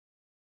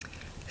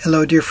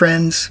Hello, dear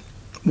friends.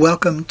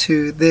 Welcome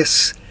to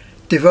this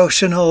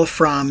devotional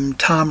from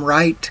Tom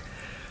Wright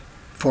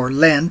for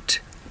Lent,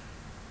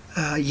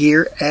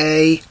 Year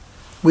A.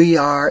 We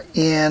are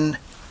in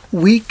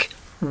week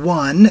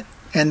 1,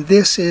 and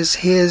this is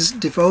his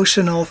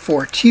devotional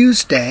for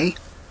Tuesday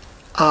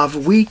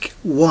of week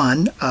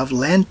 1 of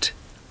Lent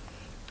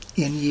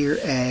in Year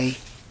A.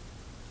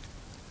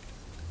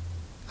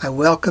 I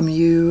welcome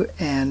you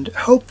and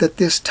hope that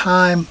this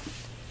time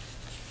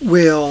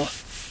will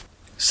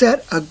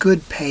set a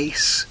good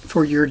pace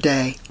for your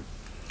day.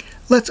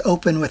 Let's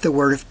open with a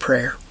word of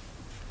prayer.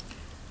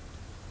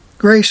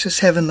 Gracious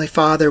Heavenly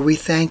Father, we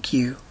thank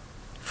you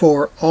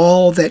for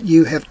all that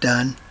you have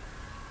done.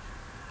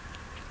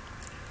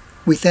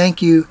 We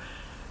thank you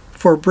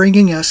for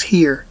bringing us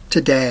here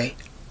today.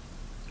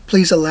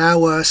 Please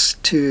allow us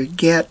to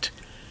get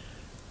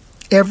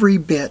every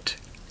bit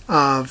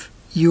of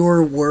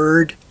your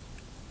word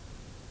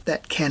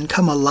that can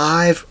come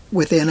alive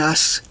within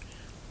us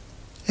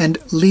and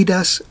lead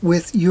us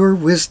with your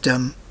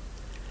wisdom.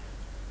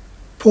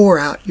 Pour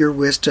out your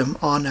wisdom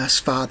on us,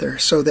 Father,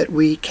 so that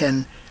we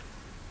can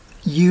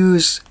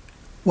use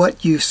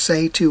what you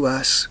say to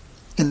us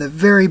in the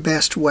very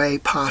best way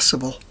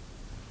possible.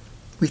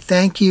 We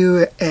thank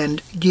you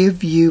and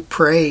give you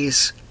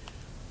praise.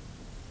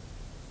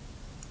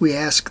 We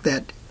ask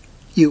that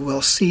you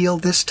will seal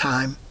this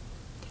time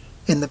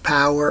in the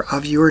power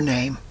of your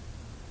name.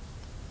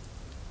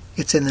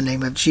 It's in the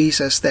name of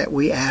Jesus that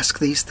we ask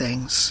these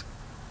things.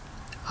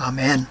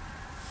 Amen.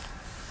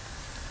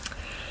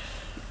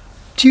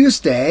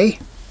 Tuesday,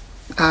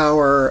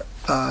 our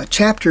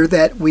chapter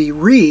that we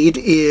read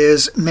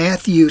is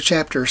Matthew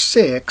chapter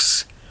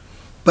 6,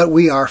 but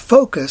we are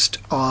focused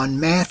on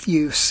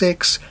Matthew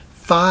 6,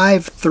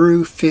 5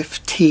 through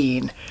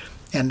 15,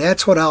 and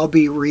that's what I'll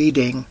be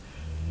reading.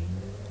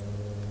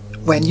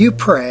 When you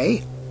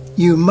pray,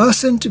 you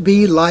mustn't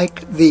be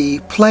like the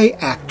play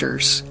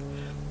actors.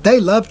 They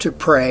love to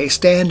pray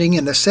standing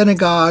in the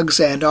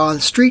synagogues and on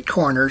street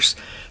corners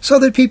so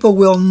that people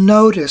will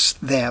notice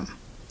them.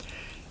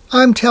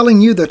 I'm telling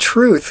you the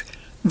truth.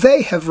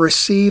 They have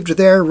received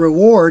their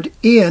reward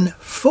in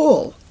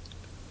full.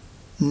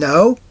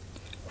 No,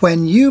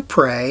 when you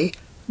pray,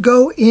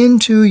 go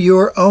into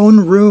your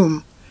own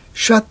room,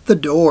 shut the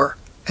door,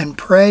 and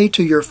pray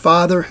to your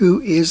Father who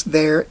is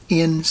there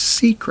in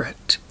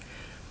secret.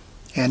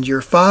 And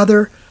your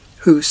Father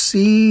who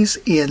sees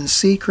in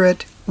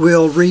secret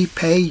will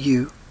repay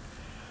you.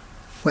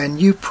 When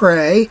you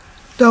pray,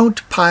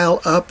 don't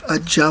pile up a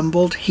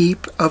jumbled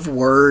heap of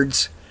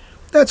words.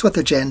 That's what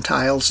the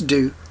Gentiles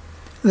do.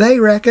 They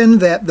reckon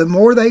that the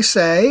more they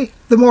say,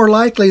 the more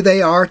likely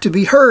they are to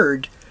be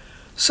heard.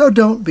 So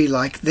don't be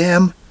like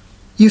them.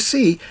 You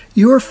see,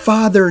 your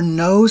Father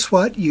knows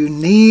what you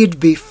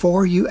need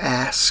before you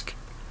ask.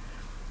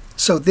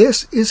 So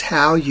this is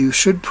how you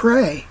should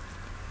pray.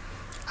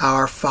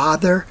 Our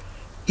Father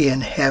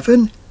in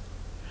heaven,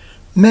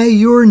 may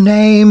your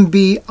name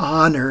be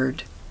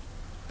honored.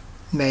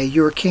 May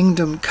your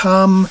kingdom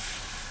come.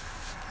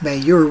 May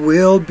your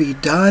will be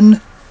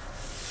done,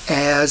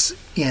 as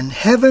in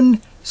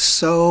heaven,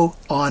 so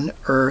on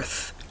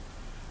earth.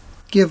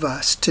 Give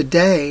us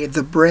today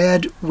the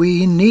bread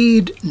we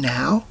need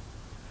now,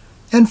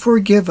 and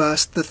forgive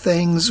us the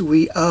things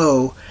we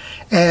owe,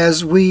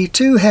 as we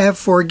too have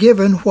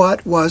forgiven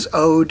what was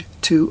owed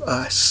to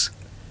us.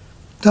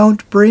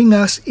 Don't bring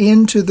us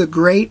into the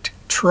great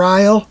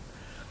trial,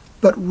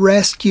 but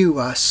rescue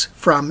us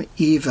from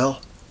evil.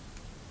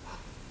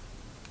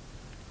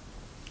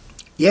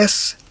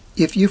 Yes,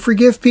 if you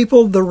forgive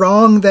people the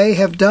wrong they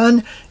have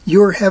done,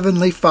 your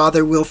Heavenly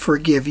Father will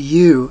forgive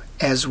you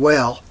as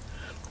well.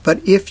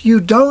 But if you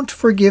don't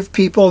forgive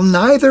people,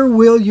 neither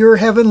will your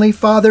Heavenly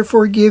Father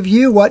forgive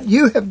you what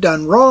you have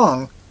done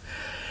wrong.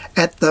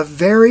 At the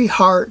very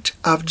heart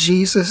of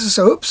Jesus'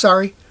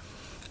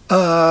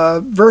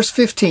 verse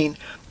 15,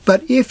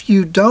 but if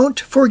you don't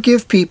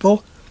forgive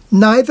people,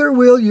 neither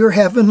will your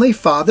Heavenly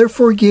Father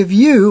forgive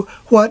you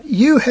what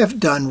you have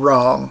done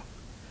wrong.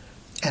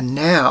 And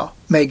now,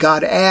 may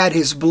God add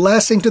His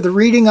blessing to the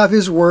reading of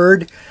His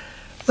Word.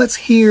 Let's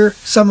hear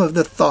some of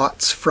the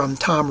thoughts from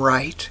Tom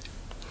Wright.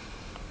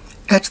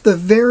 At the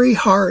very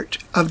heart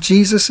of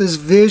Jesus'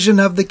 vision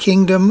of the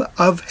kingdom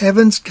of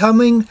heaven's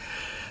coming,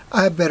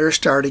 I better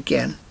start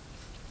again.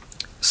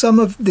 Some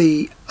of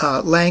the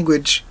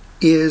language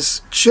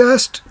is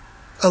just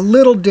a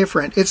little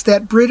different. It's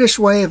that British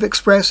way of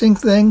expressing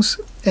things,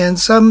 and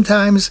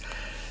sometimes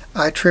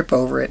I trip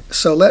over it.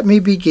 So let me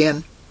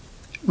begin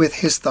with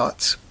his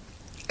thoughts.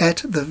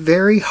 At the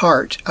very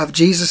heart of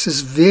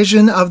Jesus'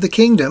 vision of the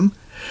kingdom,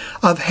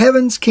 of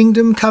heaven's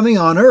kingdom coming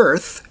on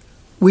earth,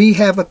 we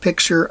have a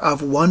picture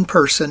of one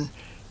person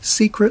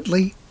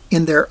secretly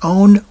in their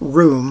own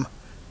room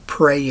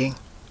praying.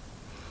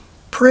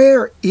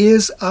 Prayer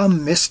is a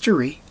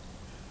mystery.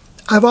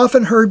 I've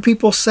often heard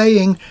people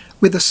saying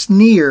with a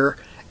sneer,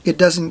 it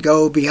doesn't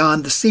go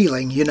beyond the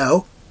ceiling, you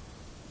know.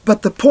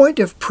 But the point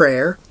of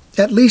prayer,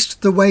 at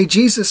least the way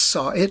Jesus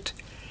saw it,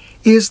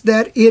 is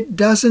that it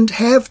doesn't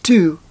have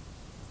to.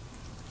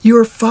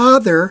 Your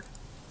Father,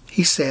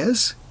 he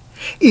says,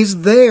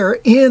 is there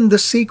in the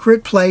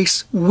secret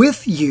place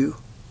with you.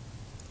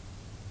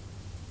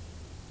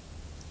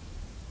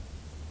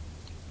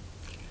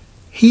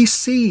 He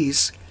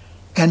sees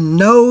and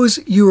knows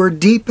your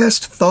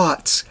deepest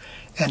thoughts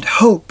and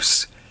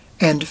hopes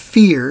and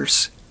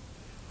fears.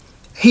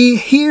 He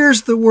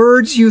hears the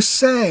words you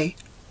say.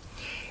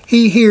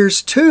 He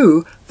hears,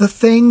 too, the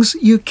things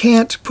you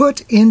can't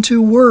put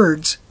into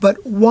words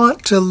but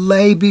want to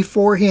lay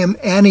before him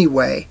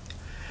anyway.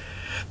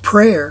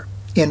 Prayer,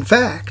 in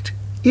fact,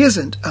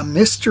 isn't a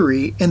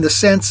mystery in the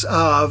sense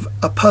of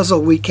a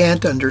puzzle we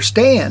can't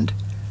understand.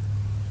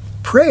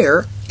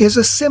 Prayer is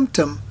a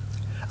symptom,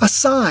 a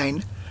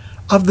sign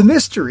of the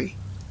mystery.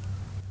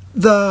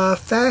 The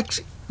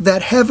fact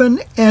that heaven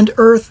and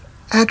earth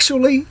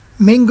actually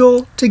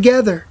mingle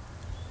together.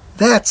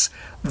 That's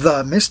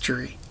the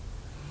mystery.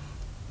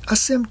 A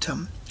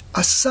symptom,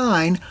 a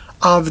sign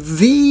of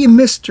the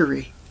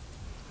mystery.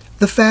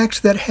 The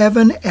fact that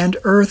heaven and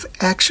earth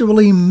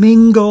actually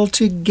mingle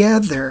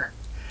together.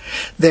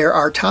 There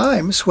are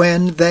times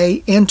when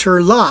they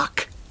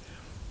interlock.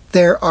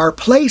 There are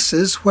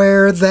places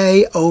where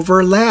they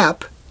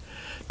overlap.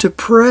 To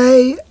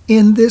pray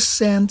in this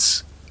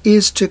sense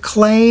is to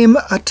claim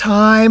a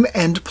time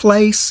and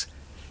place.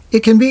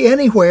 It can be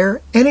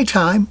anywhere,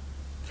 anytime,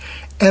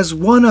 as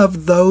one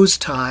of those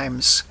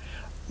times,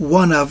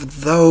 one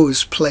of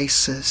those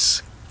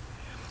places.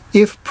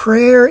 If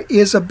prayer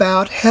is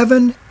about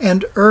heaven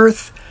and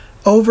earth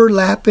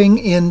overlapping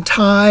in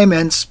time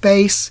and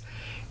space,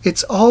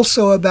 it's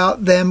also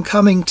about them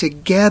coming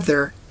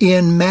together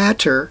in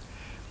matter,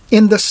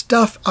 in the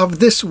stuff of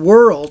this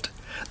world,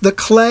 the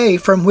clay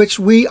from which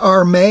we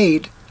are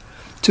made.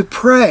 To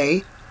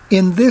pray,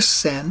 in this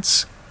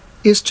sense,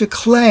 is to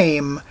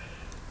claim.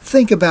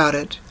 Think about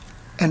it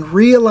and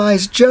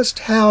realize just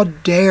how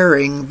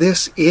daring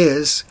this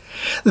is,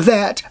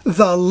 that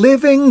the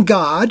living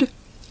God,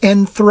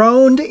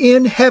 enthroned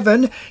in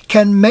heaven,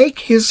 can make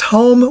his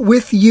home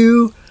with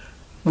you,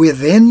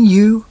 within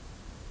you.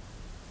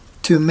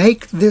 To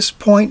make this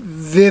point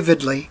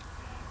vividly,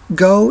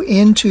 go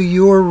into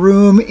your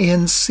room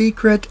in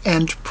secret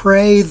and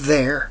pray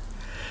there.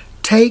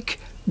 Take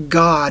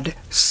God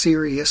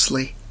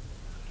seriously.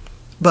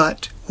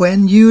 But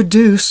when you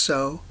do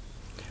so,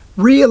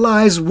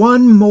 realize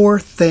one more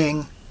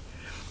thing.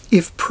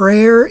 If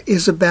prayer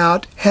is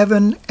about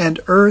heaven and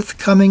earth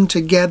coming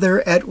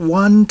together at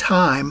one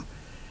time,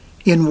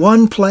 in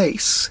one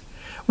place,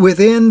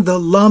 within the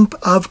lump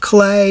of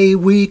clay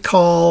we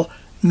call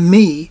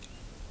me,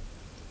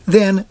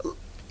 then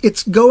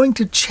it's going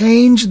to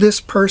change this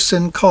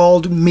person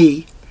called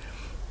me.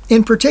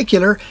 In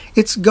particular,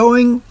 it's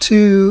going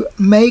to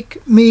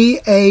make me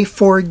a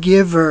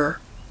forgiver.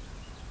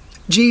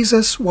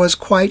 Jesus was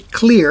quite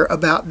clear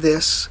about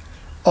this.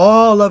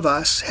 All of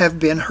us have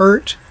been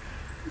hurt,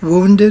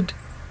 wounded,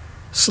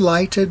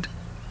 slighted,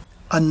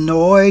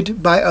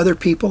 annoyed by other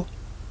people.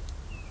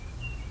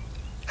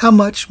 How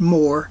much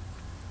more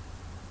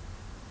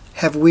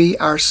have we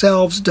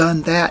ourselves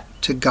done that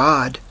to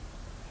God?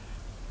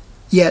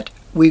 Yet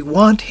we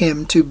want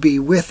him to be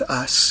with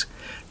us,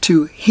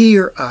 to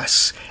hear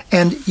us,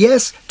 and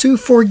yes, to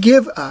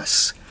forgive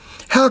us.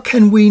 How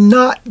can we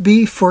not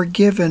be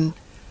forgiven?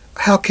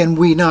 How can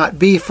we not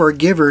be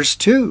forgivers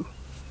too?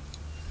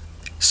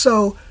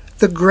 So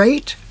the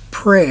great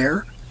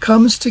prayer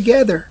comes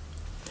together,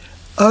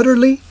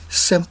 utterly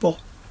simple,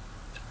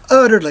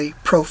 utterly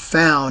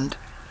profound.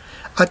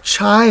 A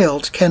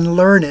child can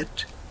learn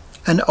it.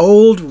 An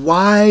old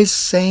wise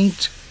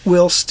saint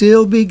will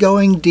still be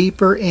going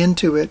deeper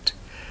into it.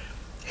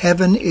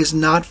 Heaven is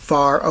not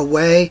far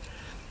away,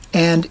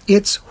 and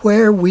it's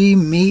where we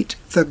meet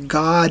the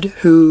God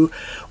who,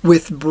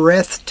 with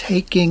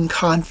breathtaking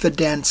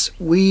confidence,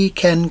 we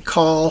can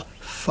call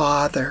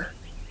Father.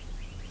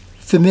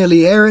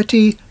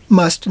 Familiarity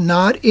must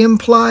not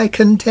imply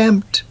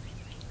contempt,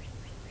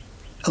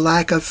 a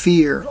lack of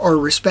fear or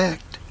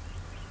respect.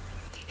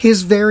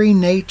 His very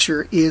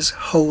nature is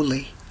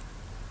holy,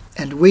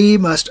 and we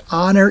must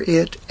honor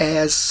it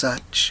as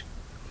such.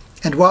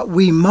 And what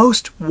we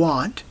most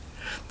want,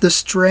 the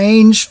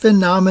strange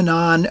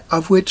phenomenon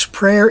of which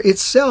prayer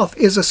itself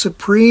is a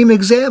supreme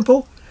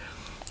example,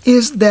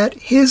 is that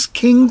his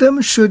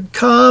kingdom should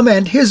come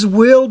and his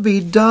will be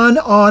done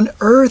on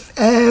earth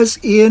as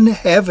in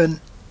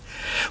heaven.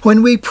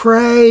 When we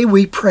pray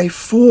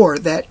for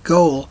that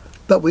goal,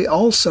 but we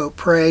also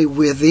pray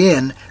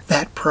within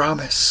that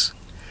promise.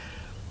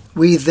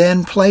 We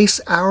then place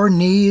our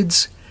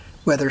needs,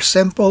 whether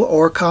simple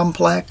or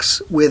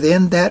complex,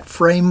 within that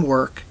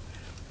framework.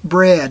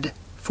 Bread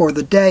for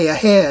the day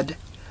ahead,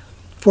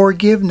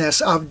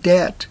 forgiveness of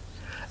debt,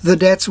 the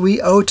debts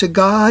we owe to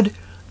God,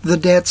 the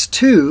debts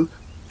too,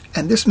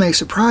 and this may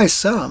surprise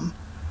some,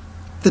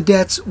 the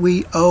debts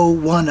we owe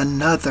one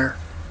another.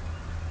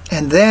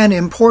 And then,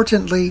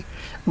 importantly,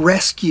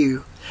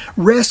 rescue.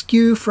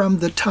 Rescue from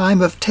the time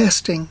of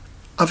testing,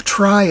 of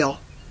trial,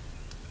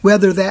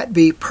 whether that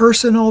be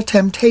personal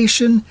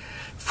temptation,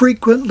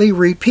 frequently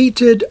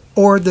repeated,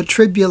 or the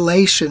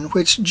tribulation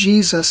which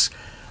Jesus,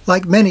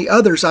 like many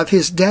others of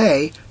his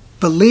day,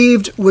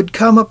 believed would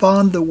come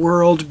upon the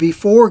world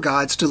before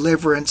God's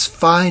deliverance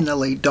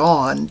finally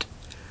dawned,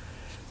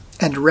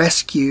 and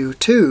rescue,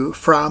 too,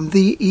 from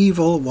the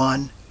evil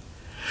one.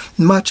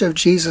 Much of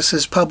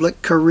Jesus'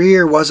 public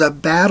career was a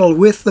battle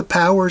with the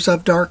powers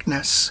of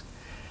darkness.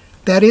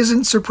 That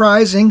isn't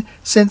surprising,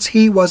 since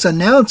he was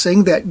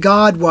announcing that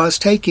God was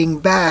taking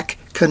back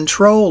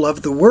control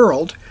of the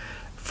world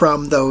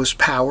from those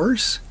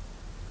powers.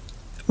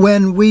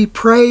 When we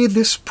pray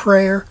this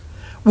prayer,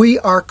 we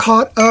are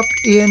caught up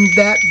in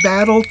that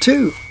battle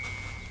too.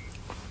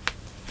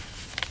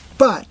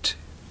 But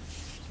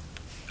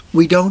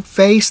we don't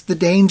face the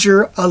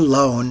danger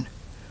alone.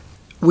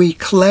 We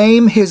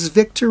claim his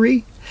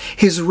victory,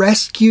 his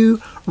rescue,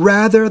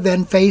 rather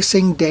than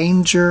facing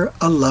danger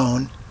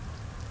alone.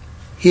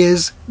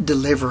 His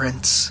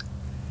deliverance.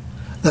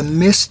 The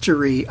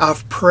mystery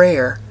of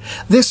prayer.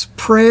 This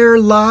prayer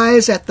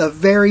lies at the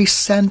very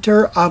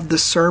center of the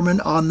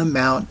Sermon on the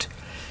Mount.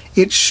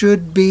 It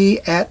should be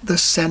at the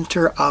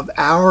center of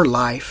our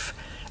life,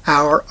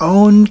 our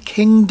own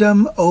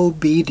kingdom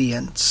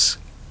obedience.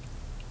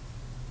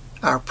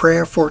 Our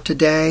prayer for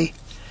today: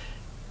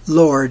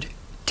 Lord,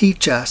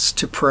 teach us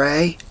to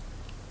pray.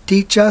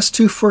 Teach us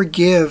to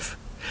forgive.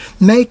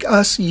 Make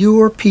us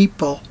your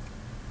people.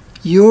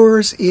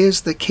 Yours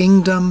is the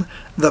kingdom,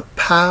 the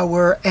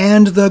power,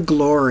 and the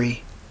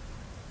glory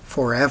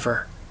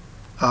forever.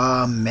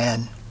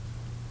 Amen.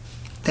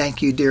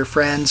 Thank you, dear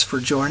friends, for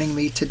joining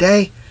me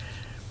today.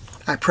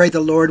 I pray the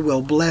Lord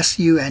will bless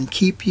you and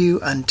keep you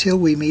until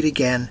we meet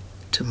again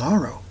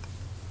tomorrow.